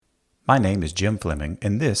My name is Jim Fleming,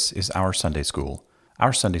 and this is Our Sunday School.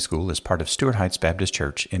 Our Sunday School is part of Stewart Heights Baptist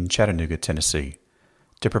Church in Chattanooga, Tennessee.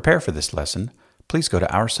 To prepare for this lesson, please go to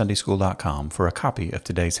OurSundaySchool.com for a copy of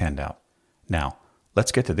today's handout. Now,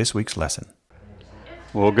 let's get to this week's lesson.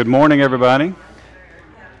 Well, good morning, everybody.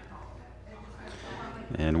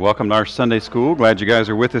 And welcome to Our Sunday School. Glad you guys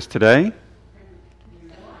are with us today.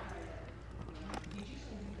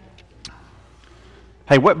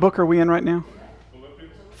 Hey, what book are we in right now?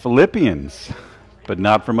 Philippians, but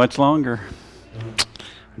not for much longer.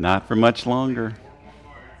 Not for much longer.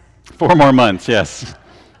 4 more months, yes.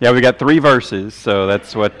 Yeah, we got 3 verses, so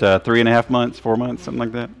that's what, 3.5 months, 4 months, something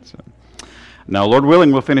like that. So, now, Lord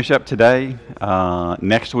willing, we'll finish up today.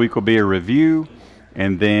 Next week will be a review,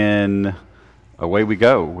 and then away we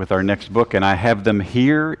go with our next book. And I have them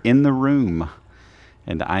here in the room,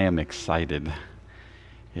 and I am excited.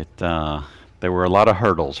 There were a lot of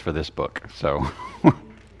hurdles for this book, so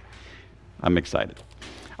I'm excited.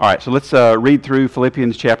 All right, so let's read through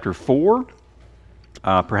Philippians chapter 4,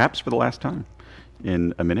 perhaps for the last time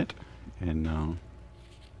in a minute. And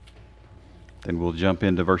then we'll jump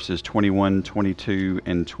into verses 21, 22,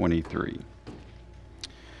 and 23.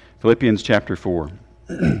 Philippians chapter 4.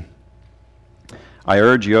 I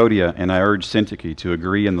urge Euodia and I urge Syntyche to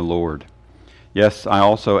agree in the Lord. Yes, I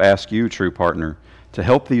also ask you, true partner, to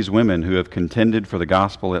help these women who have contended for the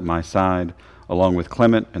gospel at my side, along with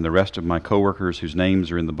Clement and the rest of my co-workers whose names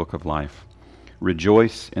are in the book of life.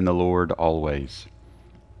 Rejoice in the Lord always.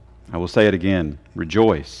 I will say it again,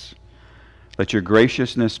 rejoice. Let your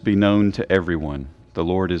graciousness be known to everyone. The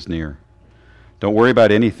Lord is near. Don't worry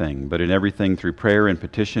about anything, but in everything through prayer and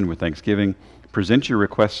petition with thanksgiving, present your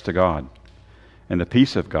requests to God. And the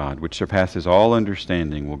peace of God, which surpasses all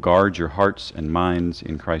understanding, will guard your hearts and minds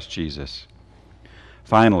in Christ Jesus.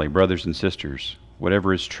 Finally, brothers and sisters,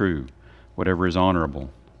 whatever is true, whatever is honorable,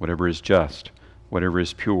 whatever is just, whatever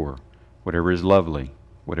is pure, whatever is lovely,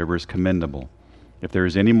 whatever is commendable, if there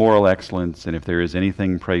is any moral excellence and if there is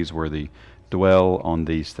anything praiseworthy, dwell on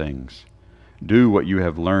these things. Do what you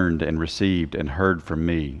have learned and received and heard from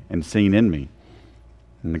me and seen in me,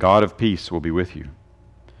 and the God of peace will be with you.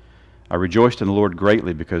 I rejoiced in the Lord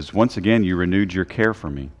greatly because once again you renewed your care for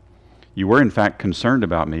me. You were in fact concerned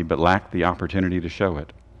about me, but lacked the opportunity to show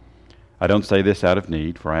it. I don't say this out of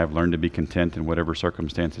need, for I have learned to be content in whatever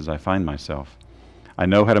circumstances I find myself. I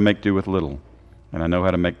know how to make do with little, and I know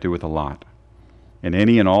how to make do with a lot. In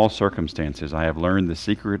any and all circumstances I have learned the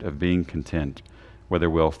secret of being content,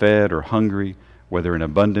 whether well-fed or hungry, whether in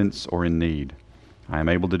abundance or in need. I am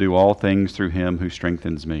able to do all things through him who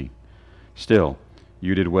strengthens me. Still,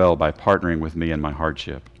 you did well by partnering with me in my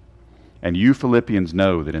hardship. And you Philippians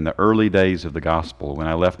know that in the early days of the gospel, when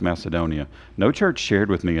I left Macedonia, no church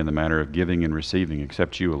shared with me in the matter of giving and receiving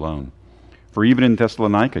except you alone. For even in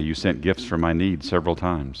Thessalonica you sent gifts for my needs several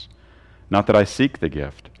times. Not that I seek the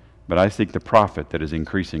gift, but I seek the profit that is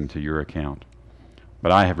increasing to your account.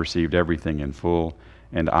 But I have received everything in full,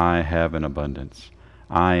 and I have an abundance.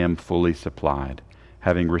 I am fully supplied,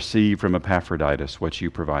 having received from Epaphroditus what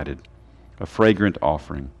you provided, a fragrant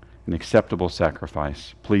offering, an acceptable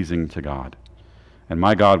sacrifice, pleasing to God. And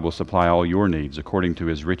my God will supply all your needs according to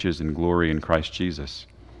his riches and glory in Christ Jesus.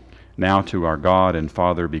 Now to our God and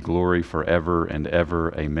Father be glory forever and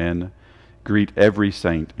ever. Amen. Greet every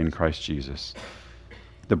saint in Christ Jesus.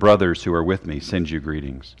 The brothers who are with me send you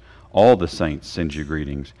greetings. All the saints send you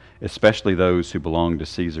greetings, especially those who belong to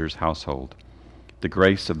Caesar's household. The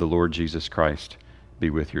grace of the Lord Jesus Christ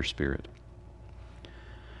be with your spirit.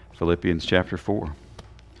 Philippians chapter 4.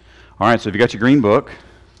 All right, so if you got your green book,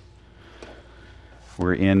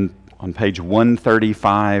 we're on page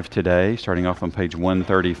 135 today, starting off on page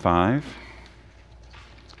 135.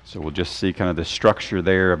 So we'll just see kind of the structure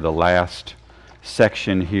there of the last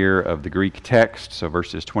section here of the Greek text. So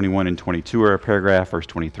verses 21 and 22 are a paragraph, verse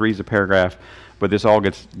 23 is a paragraph, but this all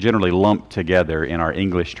gets generally lumped together in our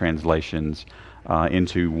English translations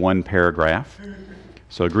into one paragraph.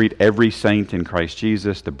 So greet every saint in Christ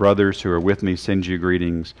Jesus. The brothers who are with me send you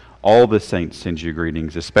greetings. All the saints send you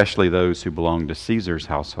greetings, especially those who belong to Caesar's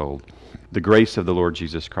household. The grace of the Lord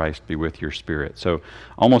Jesus Christ be with your spirit. So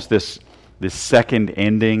almost this second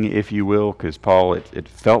ending, if you will, because Paul, it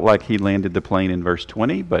felt like he landed the plane in verse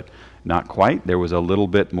 20, but not quite. There was a little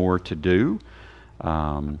bit more to do.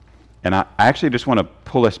 And I actually just want to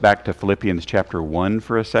pull us back to Philippians chapter 1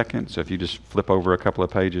 for a second. So if you just flip over a couple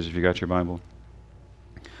of pages, if you got your Bible.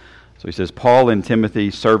 So he says, Paul and Timothy,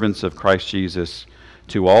 servants of Christ Jesus,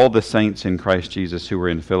 to all the saints in Christ Jesus who are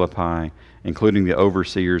in Philippi, including the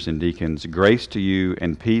overseers and deacons, grace to you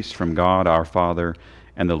and peace from God our Father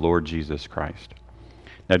and the Lord Jesus Christ.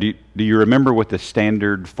 Now, do you remember what the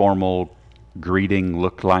standard formal greeting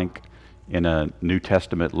looked like in a New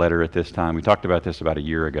Testament letter at this time? We talked about this about a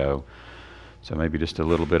year ago, so maybe just a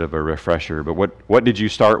little bit of a refresher. But what did you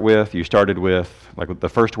start with? You started with, like, the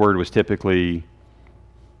first word was typically,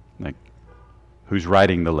 like, who's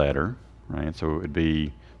writing the letter, right? So it would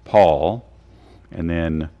be Paul, and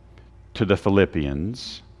then to the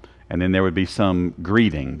Philippians, and then there would be some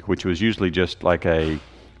greeting, which was usually just like a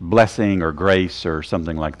blessing or grace or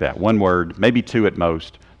something like that. One word, maybe two at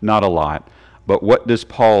most, not a lot. But what does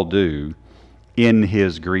Paul do in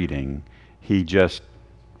his greeting? He just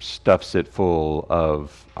stuffs it full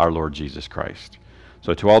of our Lord Jesus Christ.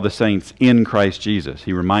 So to all the saints in Christ Jesus,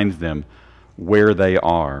 he reminds them where they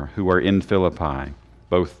are, who are in Philippi,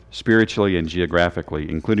 both spiritually and geographically,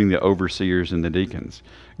 including the overseers and the deacons.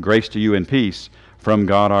 Grace to you and peace from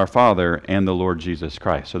God our Father and the Lord Jesus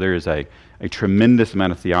Christ. So there is a tremendous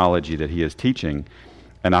amount of theology that he is teaching,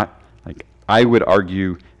 and I would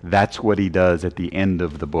argue that's what he does at the end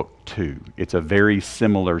of the book too. It's a very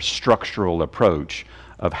similar structural approach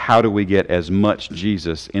of how do we get as much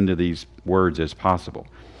Jesus into these words as possible.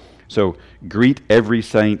 So greet every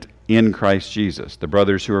saint in Christ Jesus, the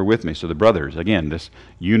brothers who are with me. So the brothers, again, this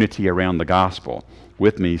unity around the gospel,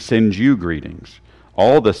 with me, send you greetings.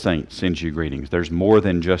 All the saints send you greetings. There's more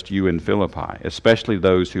than just you in Philippi, especially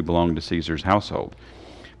those who belong to Caesar's household.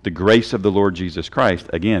 The grace of the Lord Jesus Christ,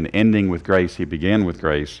 again, ending with grace, he began with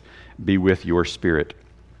grace, be with your spirit.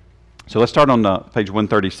 So let's start on page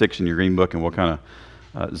 136 in your green book, and we'll kind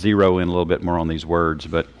of zero in a little bit more on these words.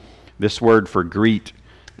 But this word for greet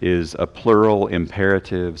is a plural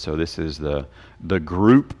imperative, so this is the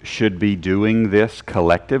group should be doing this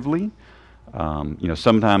collectively.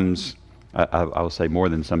 Sometimes, I will say more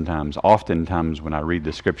than sometimes, oftentimes when I read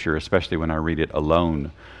the scripture, especially when I read it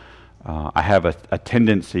alone, I have a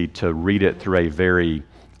tendency to read it through a very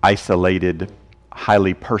isolated,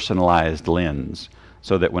 highly personalized lens,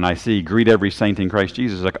 so that when I see greet every saint in Christ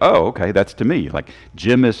Jesus, it's like, oh, okay, that's to me. Like,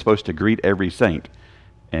 Jim is supposed to greet every saint.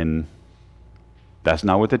 And that's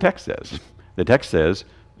not what the text says. The text says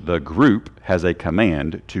the group has a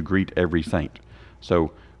command to greet every saint.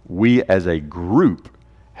 So we as a group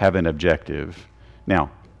have an objective. Now,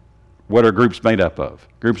 what are groups made up of?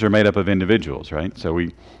 Groups are made up of individuals, right? So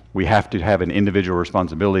we have to have an individual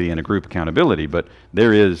responsibility and a group accountability, but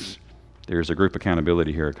there's a group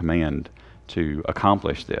accountability here, a command to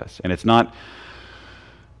accomplish this. And it's not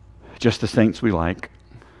just the saints we like,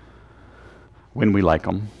 when we like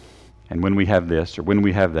them, and when we have this or when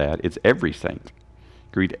we have that. It's every saint.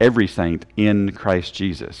 Greet every saint in Christ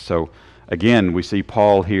Jesus. So again, we see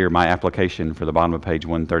Paul here, my application for the bottom of page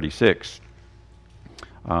 136,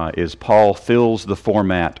 is Paul fills the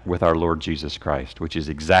format with our Lord Jesus Christ, which is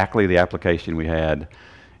exactly the application we had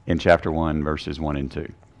in chapter 1, verses 1 and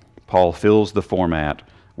 2. Paul fills the format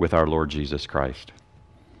with our Lord Jesus Christ.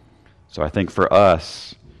 So I think for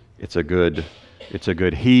us, it's a good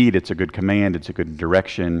heed, it's a good command, it's a good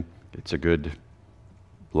direction, it's a good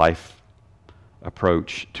life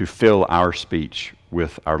approach to fill our speech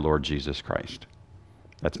with our Lord Jesus Christ.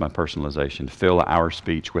 That's my personalization. Fill our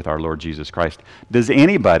speech with our Lord Jesus Christ. Does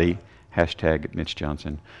anybody, hashtag Mitch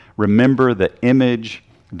Johnson, remember the image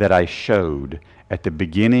that I showed at the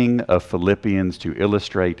beginning of Philippians to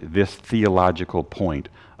illustrate this theological point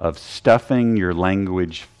of stuffing your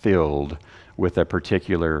language filled with a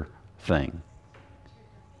particular thing?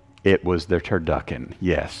 It was the turducken,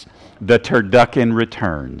 yes. The turducken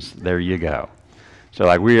returns. There you go. So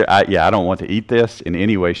like I don't want to eat this in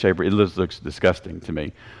any way, shape, or it looks disgusting to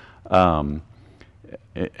me. And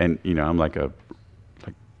I'm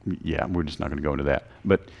we're just not going to go into that.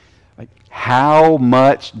 But like, how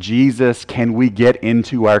much Jesus can we get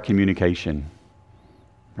into our communication?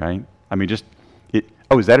 Right? I mean, is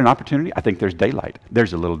that an opportunity? I think there's daylight.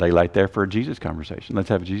 There's a little daylight there for a Jesus conversation. Let's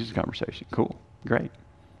have a Jesus conversation. Cool. Great.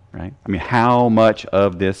 Right? I mean, how much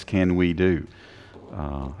of this can we do?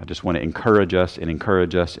 I just want to encourage us and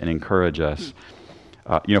encourage us and encourage us.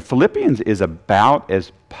 Philippians is about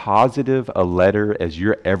as positive a letter as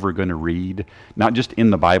you're ever going to read, not just in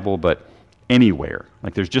the Bible, but anywhere.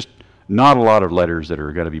 Like, there's just not a lot of letters that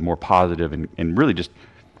are going to be more positive and really just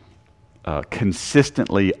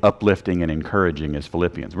consistently uplifting and encouraging as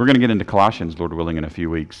Philippians. We're going to get into Colossians, Lord willing, in a few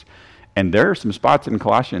weeks. And there are some spots in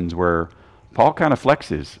Colossians where Paul kind of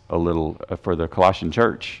flexes a little for the Colossian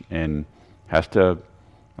church and has to,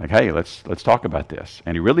 hey, let's talk about this.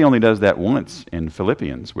 And he really only does that once in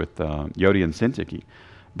Philippians with Yodi and Syntyche.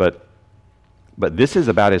 But this is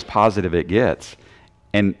about as positive it gets.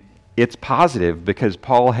 And it's positive because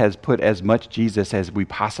Paul has put as much Jesus as we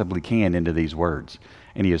possibly can into these words.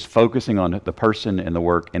 And he is focusing on the person and the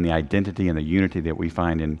work and the identity and the unity that we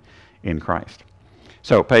find in Christ.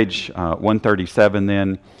 So page 137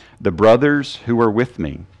 then, the brothers who are with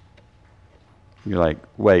me. You're like,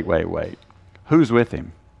 wait. Who's with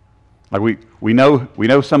him? Like we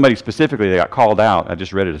know somebody specifically that got called out. I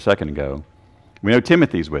just read it a second ago. We know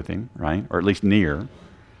Timothy's with him, right? Or at least near.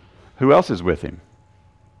 Who else is with him?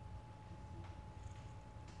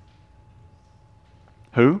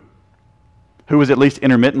 Who? Who was at least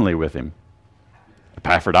intermittently with him?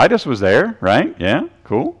 Epaphroditus was there, right? Yeah,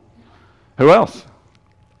 cool. Who else?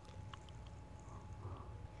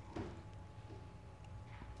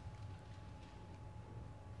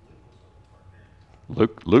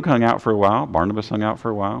 Luke hung out for a while. Barnabas hung out for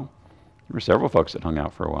a while. There were several folks that hung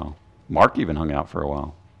out for a while. Mark even hung out for a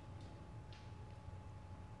while.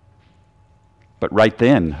 But right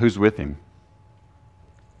then, who's with him?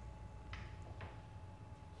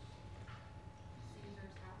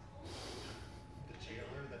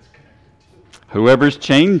 Whoever's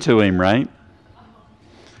chained to him, right?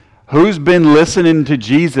 Who's been listening to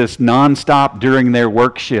Jesus nonstop during their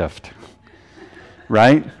work shift?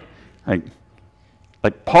 Right?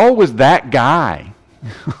 Like Paul was that guy.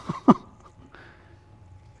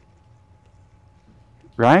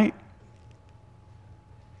 Right?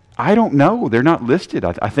 I don't know. They're not listed.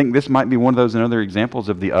 I think this might be one of those and other examples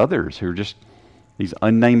of the others who are just these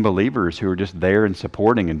unnamed believers who are just there and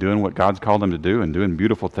supporting and doing what God's called them to do and doing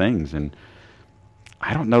beautiful things. And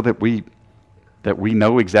I don't know that we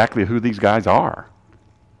know exactly who these guys are.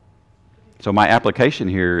 So my application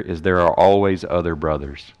here is there are always other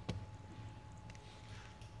brothers.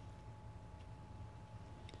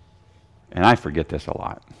 And I forget this a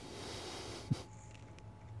lot.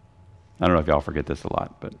 I don't know if y'all forget this a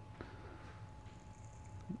lot, but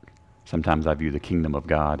sometimes I view the kingdom of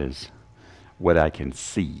God as what I can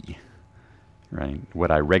see, right? What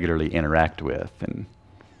I regularly interact with, and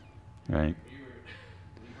right.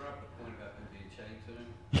 You brought up the point about them being chained to him.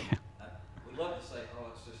 Yeah. We love to say,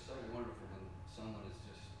 "Oh, it's just so wonderful when someone is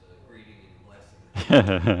just greeting and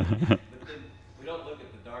blessing." But then we don't look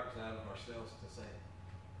at the dark side of ourselves to say,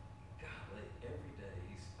 "Golly, every day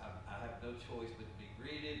I have no choice but to be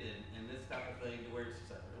greeted and this type of thing." To where it's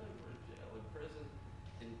just like, really, we're in jail, in prison,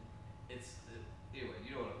 and it's anyway.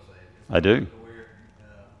 You know what I'm saying? I do. To where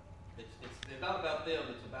it's not about them;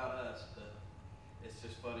 it's about us. But it's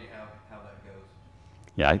just funny how that goes.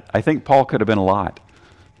 Yeah, I think Paul could have been a lot.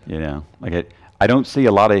 You know, I don't see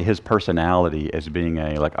a lot of his personality as being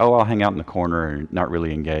I'll hang out in the corner and not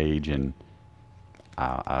really engage, and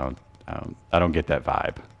I don't get that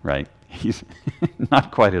vibe, right? He's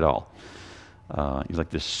not quite at all. He's like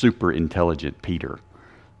this super intelligent Peter,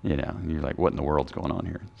 you know. And you're like, what in the world's going on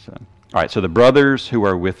here? So, all right. So the brothers who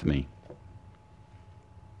are with me.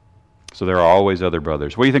 So there are always other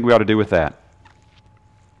brothers. What do you think we ought to do with that?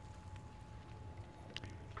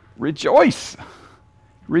 Rejoice.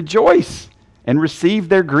 Rejoice and receive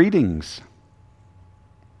their greetings.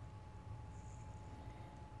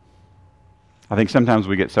 I think sometimes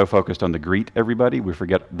we get so focused on the greet everybody, we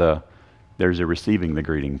forget there's a receiving the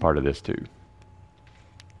greeting part of this too.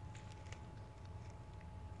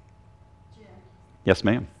 Jim, Yes,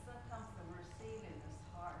 ma'am. sometimes the receiving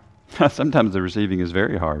is hard. Sometimes the receiving is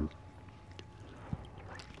very hard.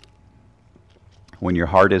 When your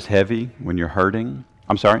heart is heavy, when you're hurting.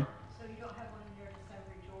 I'm sorry? So you don't have one in there to say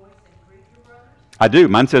rejoice and greet your brothers? I do.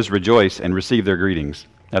 Mine says rejoice and receive their greetings.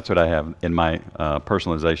 That's what I have in my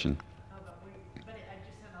personalization. Oh, but I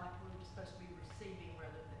just sounded like we were supposed to be receiving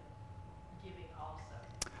rather than giving also.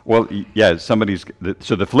 Well, yeah,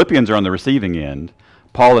 so the Philippians are on the receiving end.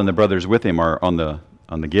 Paul and the brothers with him are on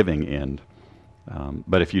the giving end.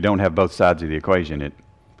 But if you don't have both sides of the equation, it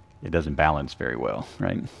doesn't balance very well,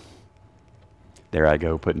 right? There I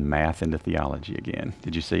go, putting math into theology again.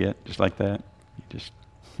 Did you see it? Just like that?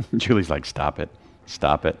 Julie's like, stop it.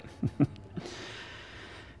 Stop it.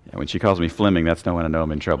 Yeah, when she calls me Fleming, that's when I know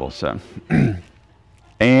I'm in trouble. So,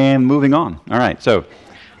 and moving on. All right, so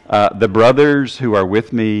the brothers who are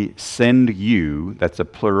with me send you, that's a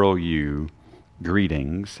plural you,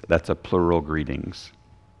 greetings. That's a plural greetings.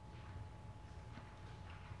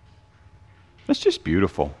 That's just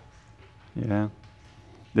beautiful. Yeah.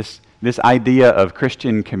 This idea of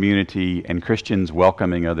Christian community and Christians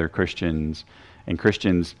welcoming other Christians and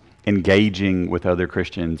Christians engaging with other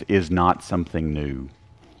Christians is not something new.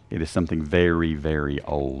 It is something very, very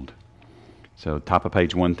old. So top of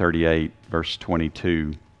page 138, verse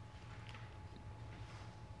 22.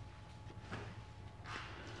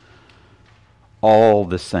 All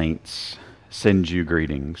the saints send you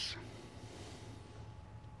greetings.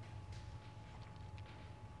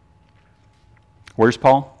 Where's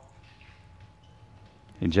Paul?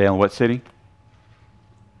 In jail in what city?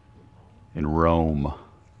 In Rome,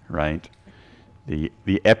 right? The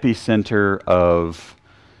epicenter of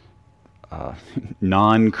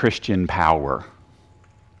non-Christian power,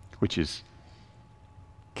 which is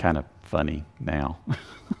kind of funny now,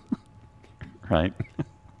 right?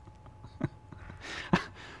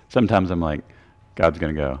 Sometimes I'm like, God's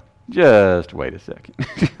going to go, just wait a second.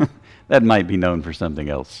 That might be known for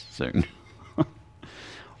something else soon.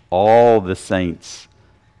 All the saints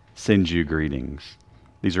send you greetings.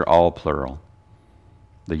 These are all plural.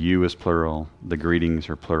 The you is plural. The greetings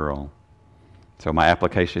are plural. So my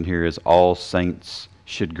application here is all saints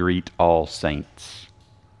should greet all saints.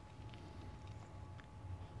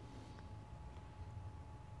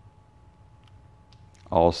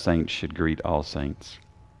 All saints should greet all saints.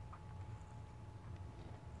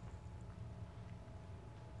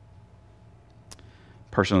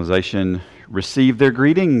 Personalization, receive their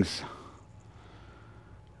greetings.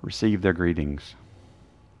 Receive their greetings.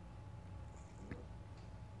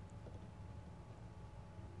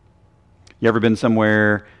 You ever been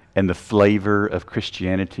somewhere and the flavor of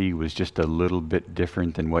Christianity was just a little bit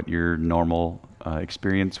different than what your normal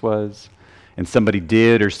experience was? And somebody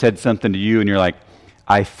did or said something to you and you're like,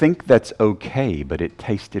 I think that's okay, but it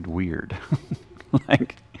tasted weird.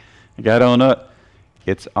 like I don't know.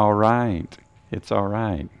 It's all right. It's all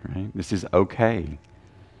right, right? This is okay.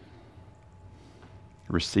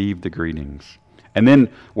 Receive the greetings. And then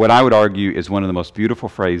what I would argue is one of the most beautiful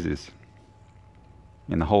phrases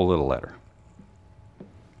in the whole little letter.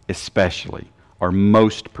 Especially, or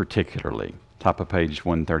most particularly, top of page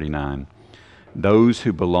 139, those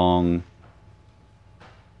who belong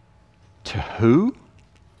to who?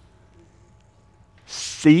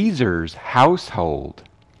 Caesar's household.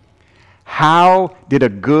 How did a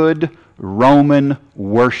good Roman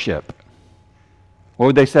worship? What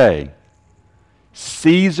would they say?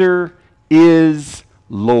 Caesar is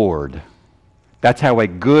Lord. That's how a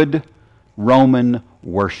good Roman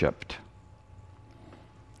worshiped.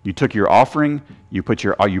 You took your offering, you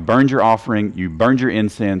burned your offering, you burned your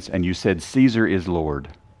incense, and you said, Caesar is Lord.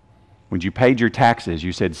 When you paid your taxes,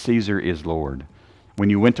 you said, Caesar is Lord.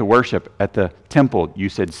 When you went to worship at the temple, you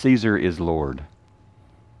said, Caesar is Lord.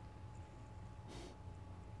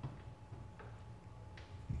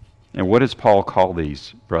 And what does Paul call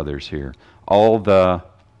these brothers here? All the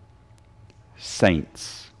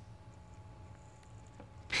saints.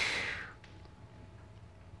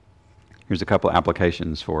 Here's a couple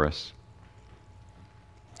applications for us.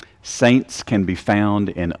 Saints can be found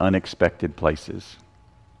in unexpected places.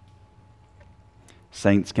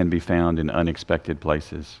 Saints can be found in unexpected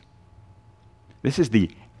places. This is the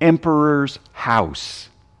emperor's house.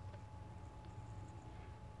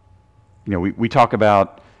 You know, we talk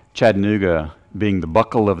about Chattanooga being the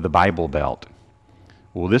buckle of the Bible Belt.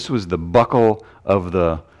 Well, this was the buckle of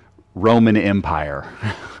the Roman Empire.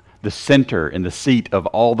 The center and the seat of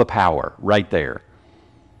all the power right there.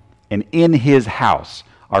 And in his house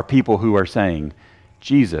are people who are saying,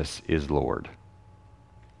 Jesus is Lord.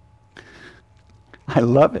 I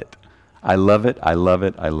love it. I love it. I love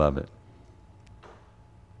it. I love it.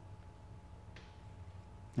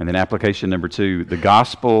 And then application number 2, the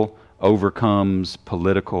gospel overcomes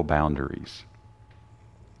political boundaries.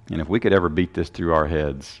 And if we could ever beat this through our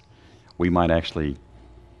heads, we might actually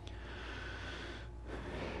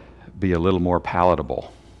be a little more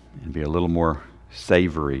palatable and be a little more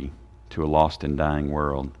savory to a lost and dying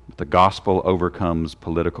world. The gospel overcomes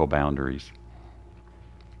political boundaries.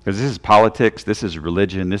 Because this is politics, this is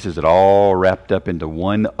religion, this is it all wrapped up into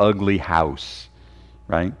one ugly house,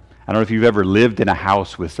 right? I don't know if you've ever lived in a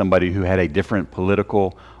house with somebody who had a different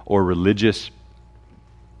political or religious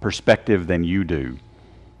perspective than you do,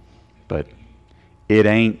 but it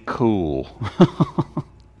ain't cool.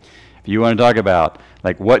 If you want to talk about,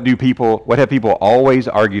 like, what have people always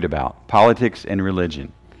argued about? Politics and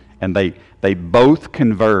religion. And they both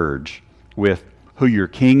converge with who your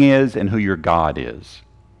king is and who your God is.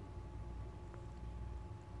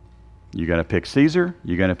 You're going to pick Caesar,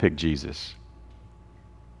 you're going to pick Jesus.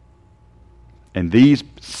 And these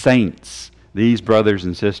saints, these brothers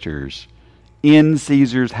and sisters, in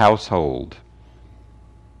Caesar's household,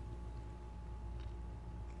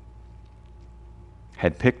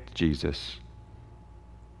 had picked Jesus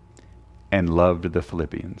and loved the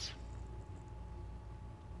Philippians.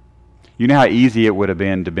 You know how easy it would have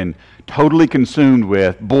been to have been totally consumed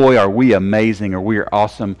with, boy, are we amazing, or we're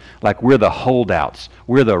awesome, like we're the holdouts,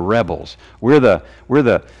 we're the rebels, we're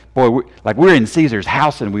in Caesar's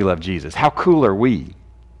house and we love Jesus. How cool are we?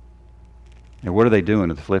 And what are they doing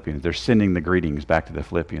to the Philippians? They're sending the greetings back to the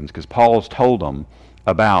Philippians because Paul's told them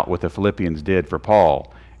about what the Philippians did for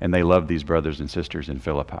Paul, and they loved these brothers and sisters in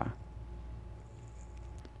Philippi.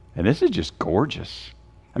 And this is just gorgeous.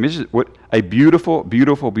 I mean, this is what a beautiful,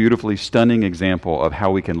 beautiful, beautifully stunning example of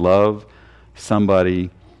how we can love somebody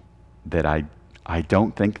that I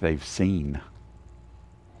don't think they've seen.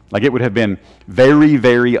 Like, it would have been very,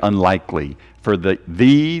 very unlikely for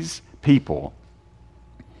these people,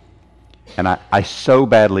 and I so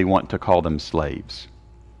badly want to call them slaves,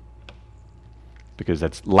 because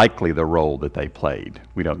that's likely the role that they played.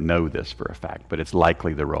 We don't know this for a fact, but it's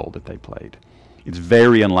likely the role that they played. It's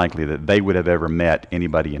very unlikely that they would have ever met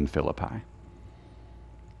anybody in Philippi.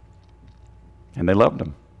 And they loved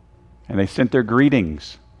them. And they sent their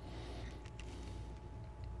greetings.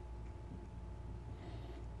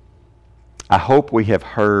 I hope we have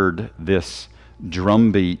heard this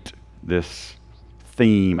drumbeat, this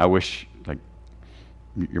theme. I wish, like,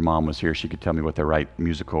 your mom was here. She could tell me what the right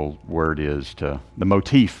musical word is to the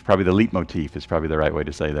motif. Probably the leitmotif is probably the right way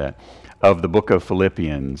to say that. Of the book of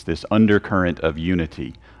Philippians, this undercurrent of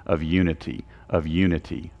unity, of unity, of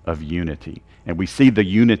unity, of unity. And we see the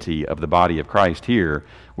unity of the body of Christ here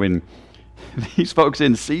when these folks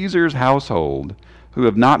in Caesar's household who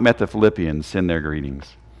have not met the Philippians send their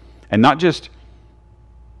greetings. And not just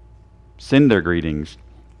send their greetings,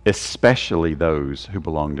 especially those who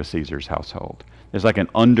belong to Caesar's household. There's like an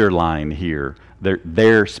underline here,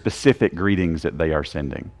 their specific greetings that they are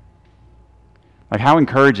sending. Like, how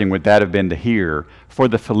encouraging would that have been to hear for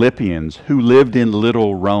the Philippians who lived in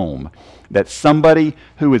little Rome, that somebody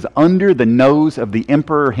who is under the nose of the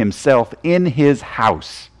emperor himself in his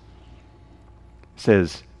house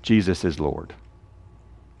says, Jesus is Lord,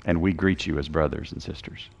 and we greet you as brothers and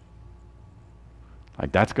sisters.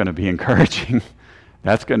 Like, that's going to be encouraging.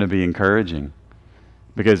 That's going to be encouraging.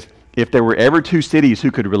 Because if there were ever two cities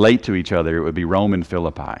who could relate to each other, it would be Rome and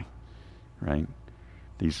Philippi, right?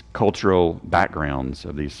 These cultural backgrounds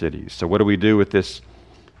of these cities. So what do we do with this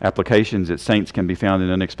applications that saints can be found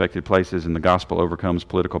in unexpected places and the gospel overcomes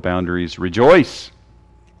political boundaries? Rejoice.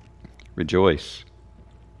 Rejoice.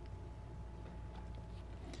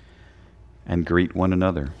 And greet one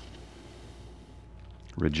another.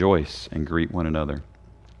 Rejoice and greet one another.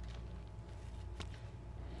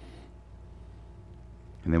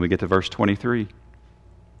 And then we get to verse 23.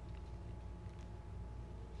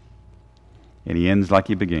 And he ends like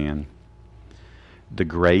he began. The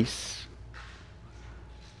grace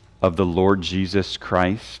of the Lord Jesus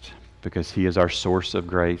Christ, because he is our source of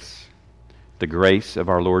grace, the grace of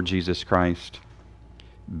our Lord Jesus Christ,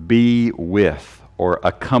 be with or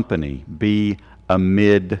accompany, be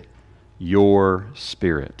amid your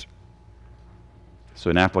spirit.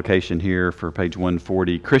 So an application here for page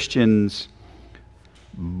 140. Christians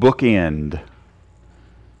bookend.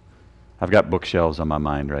 I've got bookshelves on my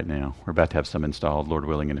mind right now. We're about to have some installed, Lord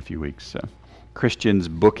willing, in a few weeks. So Christians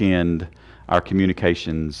bookend our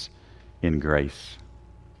communications in grace.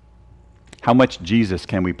 How much Jesus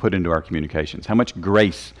can we put into our communications? How much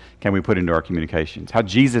grace can we put into our communications? How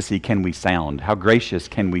Jesus-y can we sound? How gracious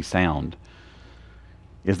can we sound?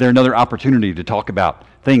 Is there another opportunity to talk about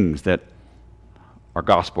things that are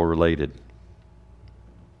gospel related?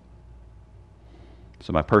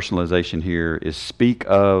 So my personalization here is speak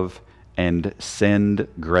of and send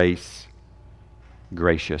grace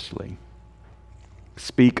graciously.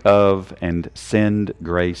 Speak of and send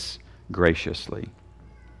grace graciously.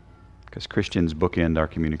 Because Christians bookend our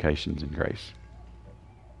communications in grace.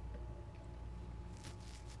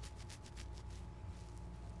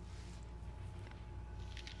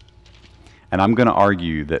 And I'm going to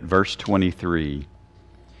argue that verse 23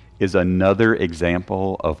 is another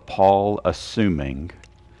example of Paul assuming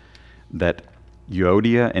that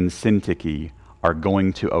Euodia and Syntyche are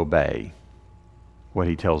going to obey what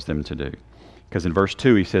he tells them to do. Because in verse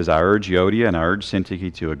 2 he says, I urge Euodia and I urge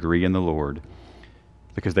Syntyche to agree in the Lord.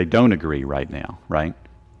 Because they don't agree right now, right?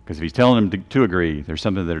 Because if he's telling them to agree, there's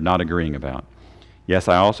something they're not agreeing about. Yes,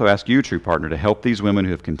 I also ask you, true partner, to help these women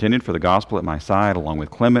who have contended for the gospel at my side, along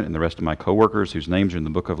with Clement and the rest of my co-workers whose names are in the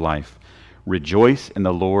book of life. Rejoice in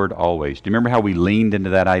the Lord always. Do you remember how we leaned into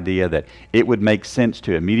that idea that it would make sense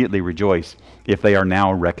to immediately rejoice if they are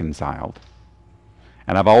now reconciled?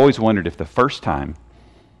 And I've always wondered if the first time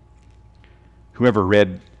whoever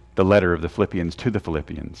read the letter of the Philippians to the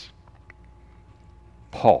Philippians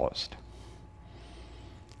paused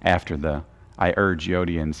after the I urge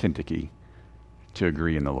Euodia and Syntyche to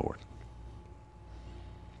agree in the Lord.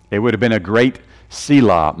 It would have been a great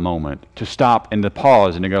Selah moment to stop and to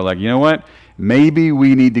pause and to go like, you know what? Maybe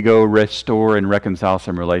we need to go restore and reconcile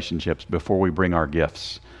some relationships before we bring our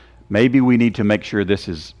gifts. Maybe we need to make sure this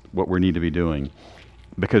is what we need to be doing.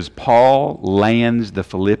 Because Paul lands the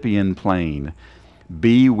Philippian plane,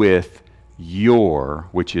 be with your,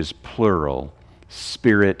 which is plural,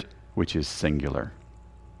 spirit, which is singular.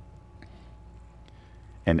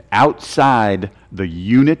 And outside the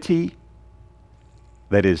unity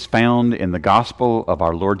that is found in the gospel of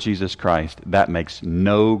our Lord Jesus Christ, that makes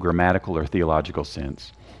no grammatical or theological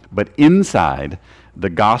sense. But inside the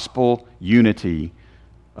gospel unity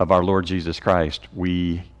of our Lord Jesus Christ,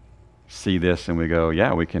 we see this and we go,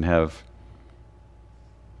 yeah, we can have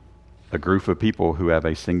a group of people who have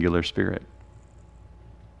a singular spirit.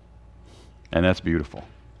 And that's beautiful.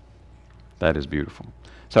 That is beautiful.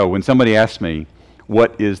 So when somebody asks me,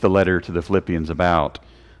 what is the letter to the Philippians about?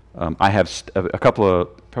 I have a couple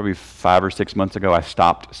of, probably 5 or 6 months ago, I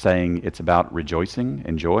stopped saying it's about rejoicing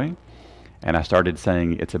and joy. And I started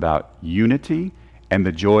saying it's about unity and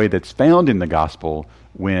the joy that's found in the gospel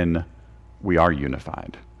when we are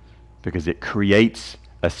unified. Because it creates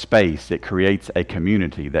a space, it creates a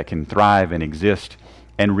community that can thrive and exist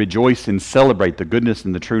and rejoice and celebrate the goodness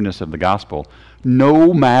and the trueness of the gospel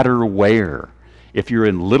no matter where. If you're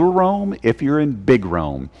in Little Rome, if you're in Big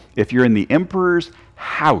Rome, if you're in the emperor's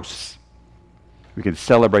house, we can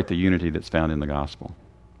celebrate the unity that's found in the gospel.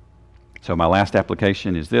 So my last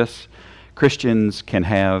application is this: Christians can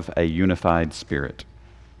have a unified spirit.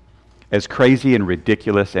 As crazy and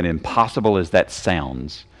ridiculous and impossible as that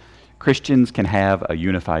sounds, Christians can have a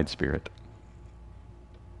unified spirit.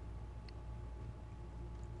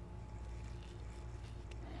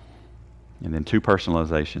 And then 2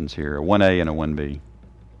 personalizations here, a 1A and a 1B.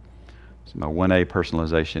 So my 1A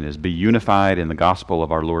personalization is be unified in the gospel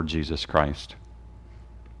of our Lord Jesus Christ.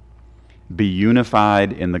 Be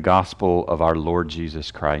unified in the gospel of our Lord Jesus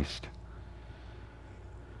Christ.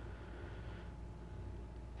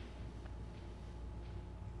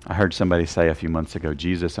 I heard somebody say a few months ago,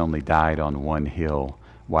 Jesus only died on one hill.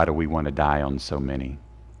 Why do we want to die on so many?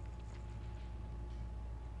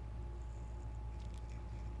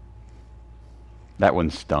 That one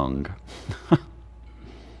stung.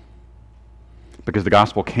 Because the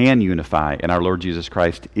gospel can unify, and our Lord Jesus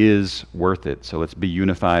Christ is worth it. So let's be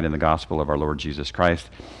unified in the gospel of our Lord Jesus Christ.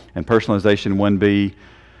 And personalization 1B,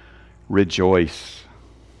 rejoice.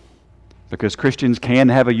 Because Christians can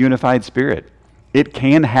have a unified spirit. It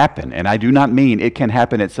can happen, and I do not mean it can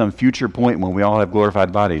happen at some future point when we all have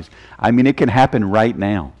glorified bodies. I mean it can happen right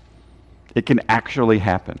now. It can actually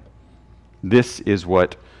happen. This is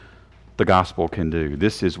what the gospel can do.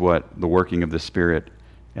 This is what the working of the Spirit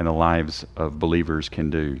in the lives of believers can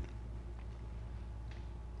do.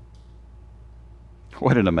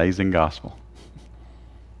 What an amazing gospel.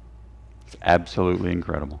 It's absolutely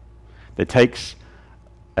incredible. It takes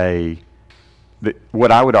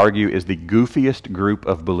what I would argue is the goofiest group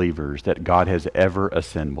of believers that God has ever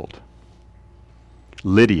assembled.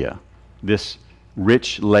 Lydia, this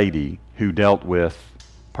rich lady who dealt with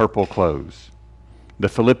purple clothes. The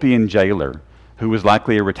Philippian jailer, who was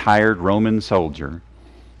likely a retired Roman soldier,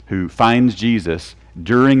 who finds Jesus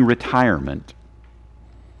during retirement.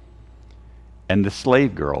 And the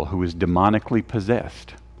slave girl who was demonically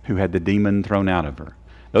possessed, who had the demon thrown out of her.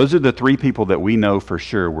 Those are the 3 people that we know for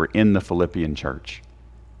sure were in the Philippian church.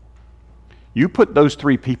 You put those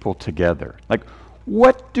 3 people together. Like,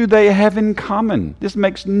 what do they have in common? This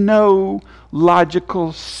makes no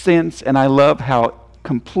logical sense, and I love how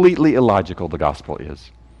completely illogical the gospel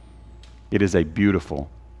is. It is a beautiful,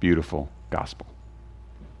 beautiful gospel.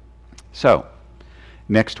 So,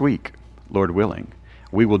 next week, Lord willing,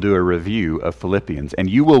 we will do a review of Philippians, and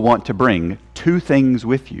you will want to bring 2 things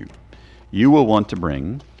with you. You will want to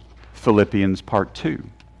bring Philippians part 2.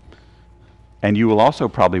 And you will also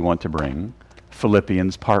probably want to bring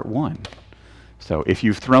Philippians part 1. So if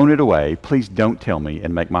you've thrown it away, please don't tell me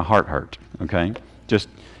and make my heart hurt, okay? Just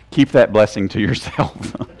keep that blessing to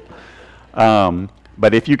yourself.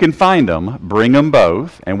 But if you can find them, bring them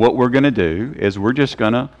both. And what we're going to do is we're just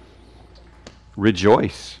going to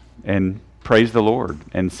rejoice and praise the Lord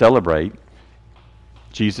and celebrate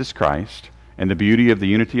Jesus Christ and the beauty of the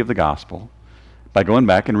unity of the gospel by going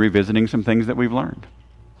back and revisiting some things that we've learned.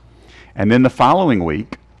 And then the following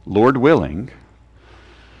week, Lord willing,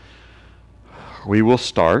 we will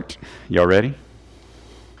start, y'all ready?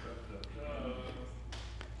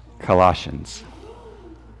 Colossians.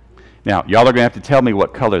 Now, y'all are going to have to tell me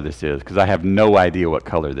what color this is, because I have no idea what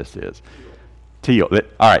color this is. Teal.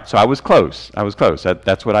 All right, so I was close.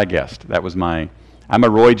 That's what I guessed. That was I'm a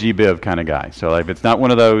Roy G. Biv kind of guy. So if it's not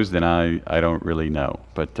one of those, then I don't really know.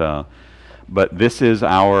 But this is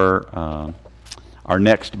our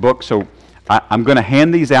next book. So I'm going to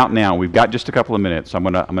hand these out now. We've got just a couple of minutes, so I'm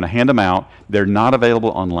going to hand them out. They're not available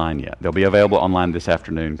online yet. They'll be available online this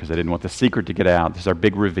afternoon because I didn't want the secret to get out. This is our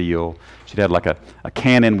big reveal. She'd had like a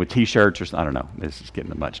cannon with T-shirts or something. I don't know. This is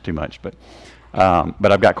getting too much, but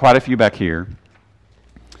I've got quite a few back here,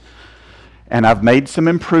 and I've made some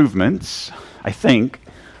improvements. I think.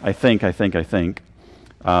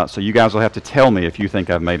 So you guys will have to tell me if you think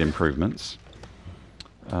I've made improvements.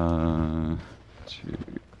 2,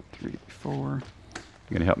 3, 4.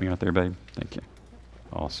 You gonna help me out there, babe? Thank you.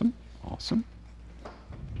 Awesome.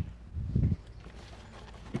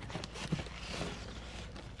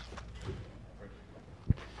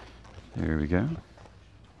 There we go.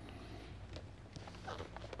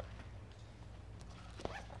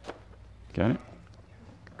 Got it?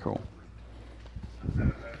 Cool.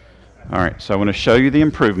 All right, so I want to show you the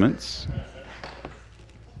improvements.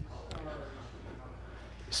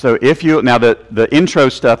 So now the intro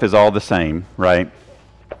stuff is all the same, right?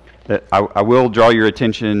 I will draw your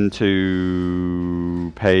attention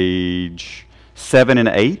to page 7 and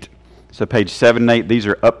 8. So page 7 and 8, these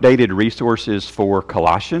are updated resources for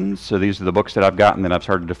Colossians. So these are the books that I've gotten that I've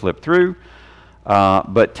started to flip through.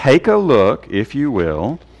 But take a look, if you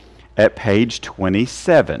will, at page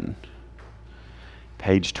 27.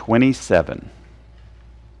 Page 27.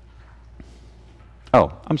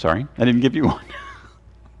 Oh, I'm sorry. I didn't give you one.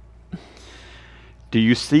 Do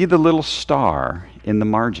you see the little star in the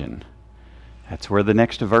margin? That's where the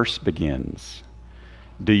next verse begins.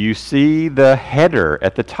 Do you see the header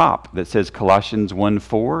at the top that says Colossians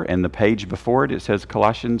 1:4, and the page before it says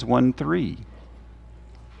Colossians 1:3?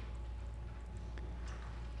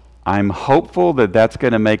 I'm hopeful that that's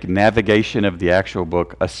going to make navigation of the actual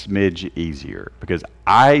book a smidge easier, because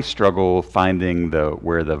I struggle finding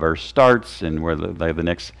where the verse starts and where the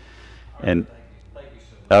next. And Thank you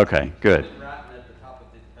so much. Okay, good. I've been writing at the top of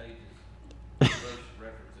this page is verse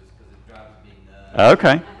references because it drives me nuts.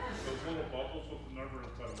 Okay. Those little bubbles with the number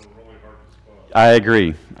inside them are really hard to spot. I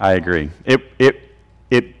agree.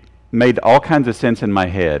 It made all kinds of sense in my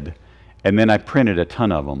head, and then I printed a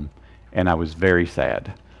ton of them, and I was very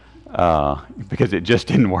sad because it just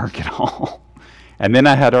didn't work at all. And then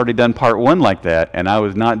I had already done part 1 like that, and I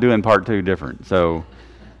was not doing part 2 different. So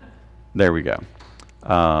there we go.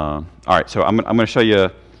 All right, so I'm going to show you.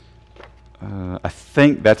 I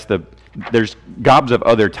think there's gobs of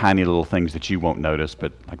other tiny little things that you won't notice,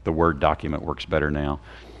 but like the Word document works better now.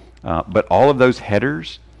 But all of those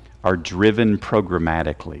headers are driven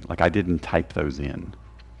programmatically. Like I didn't type those in.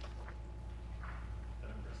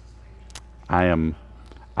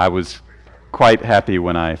 I was quite happy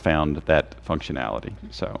when I found that functionality.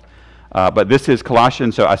 So, but this is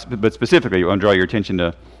Colossians. But specifically, I want to draw your attention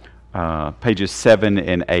to pages 7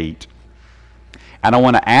 and 8. And I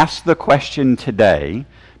want to ask the question today,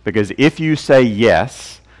 because if you say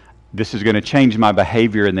yes, this is going to change my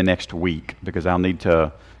behavior in the next week, because I'll need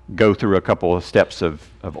to go through a couple of steps of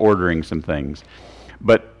ordering some things.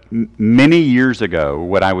 But many years ago,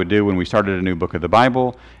 what I would do when we started a new book of the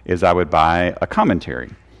Bible is I would buy a commentary,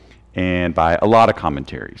 and buy a lot of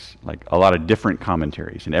commentaries, like a lot of different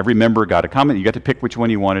commentaries. And every member got a comment. You got to pick which one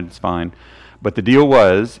you wanted, it's fine. But the deal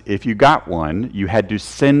was, if you got one, you had to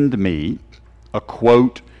send me a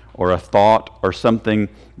quote or a thought or something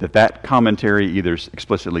that commentary either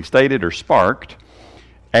explicitly stated or sparked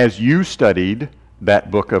as you studied that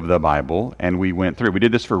book of the Bible. And we went through. We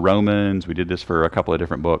did this for Romans. We did this for a couple of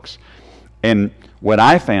different books. And what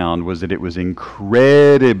I found was that it was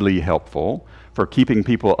incredibly helpful for keeping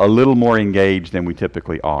people a little more engaged than we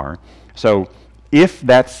typically are. So if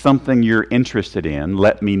that's something you're interested in,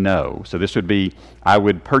 let me know. So this would be, I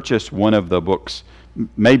would purchase one of the books,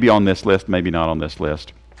 maybe on this list, maybe not on this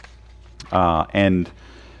list, and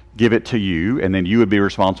give it to you, and then you would be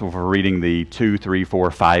responsible for reading the 2, 3, 4,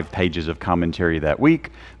 5 pages of commentary that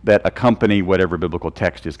week that accompany whatever biblical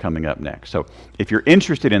text is coming up next. So if you're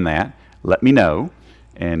interested in that, let me know,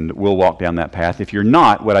 and we'll walk down that path. If you're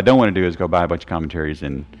not, what I don't want to do is go buy a bunch of commentaries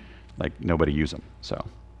and like nobody use them. So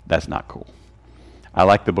that's not cool. I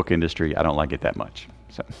like the book industry. I don't like it that much.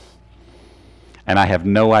 So, and I have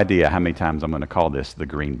no idea how many times I'm going to call this the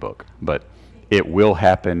green book, but it will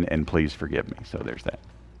happen, and please forgive me. So there's that.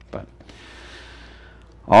 But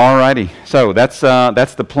all righty. So that's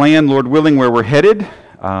the plan, Lord willing, where we're headed.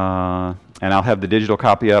 And I'll have the digital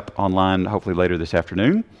copy up online hopefully later this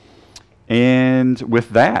afternoon. And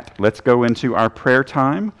with that, let's go into our prayer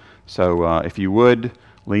time. So if you would,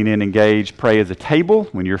 lean in, engage, pray as a table.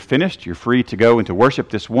 When you're finished, you're free to go and to worship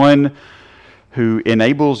this one who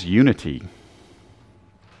enables unity,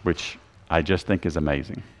 which I just think is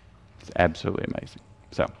amazing. It's absolutely amazing.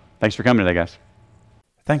 So thanks for coming today, guys.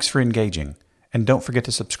 Thanks for engaging, and don't forget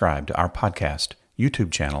to subscribe to our podcast,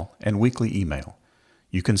 YouTube channel, and weekly email.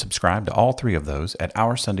 You can subscribe to all three of those at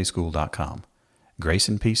OurSundaySchool.com. Grace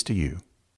and peace to you.